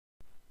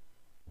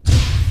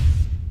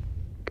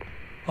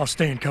I'll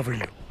stay and cover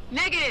you.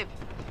 Negative!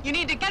 You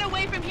need to get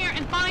away from here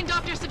and find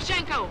Dr.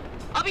 Savchenko.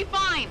 I'll be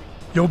fine.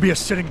 You'll be a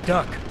sitting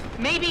duck.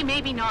 Maybe,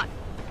 maybe not.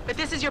 But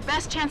this is your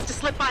best chance to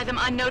slip by them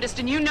unnoticed,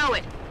 and you know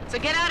it. So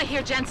get out of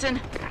here,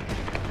 Jensen.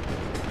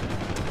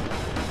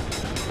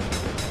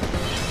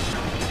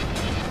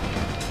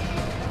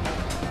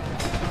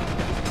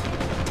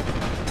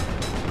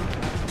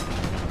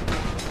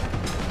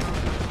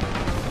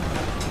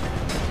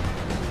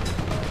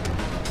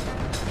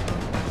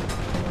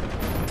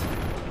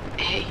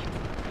 Hey,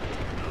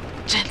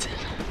 Jensen.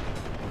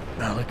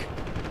 Malik?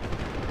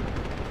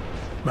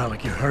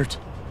 Malik, you hurt?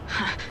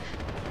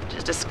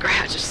 Just a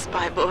scratch,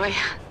 spy boy.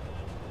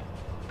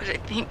 But I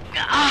think...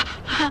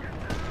 I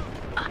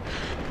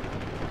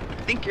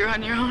think you're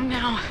on your own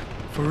now.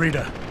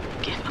 Farida.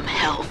 Give him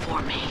hell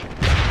for me.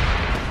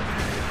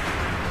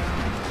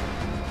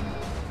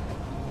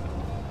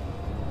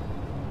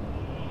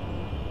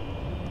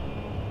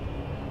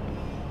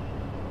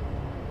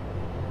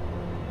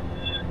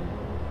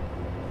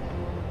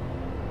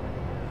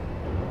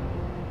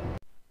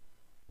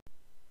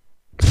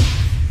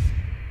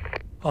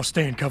 I'll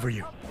stay and cover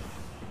you.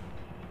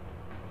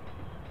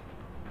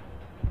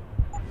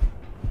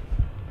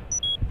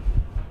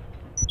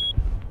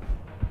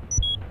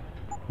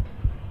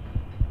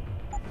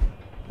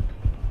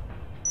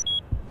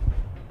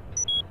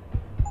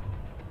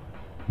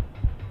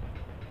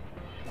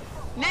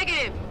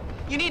 Negative!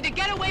 You need to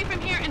get away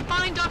from here and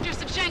find Dr.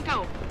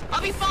 Savchenko.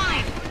 I'll be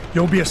fine.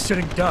 You'll be a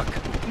sitting duck.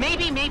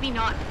 Maybe, maybe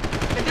not.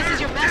 But this is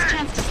your best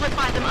chance to slip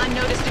by them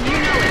unnoticed, and you know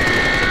it.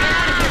 So get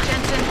out of here,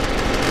 Jensen.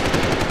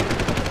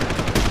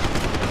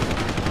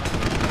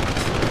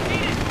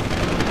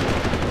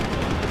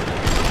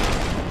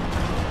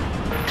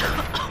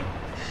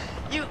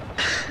 You...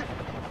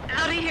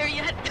 out of here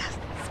yet,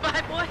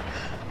 spy boy?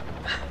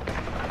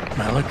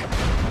 Malik?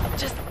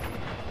 Just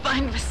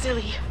find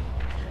Vasily.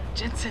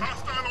 Jensen,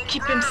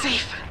 keep him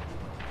safe.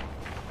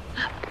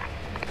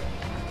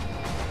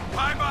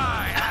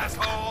 Bye-bye,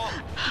 asshole!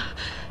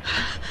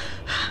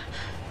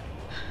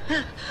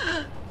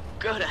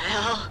 Go to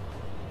hell.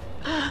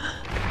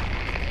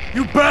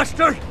 You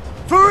bastard!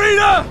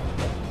 Farida!